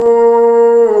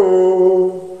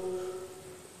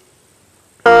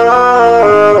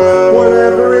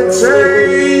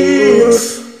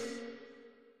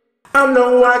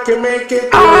can make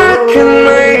it through. I can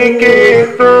make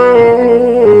it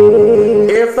through.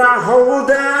 If I hold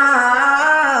out,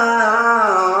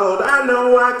 I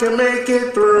know I can make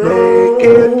it through. Make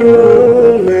it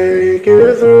through, make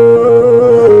it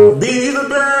through. Be the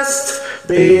best,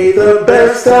 Be the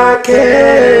best I can.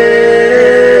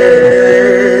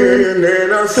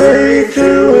 and I'll Say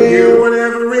to you,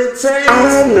 whatever it takes.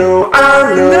 I know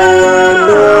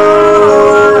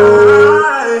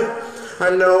I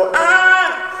know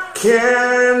I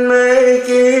can make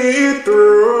it.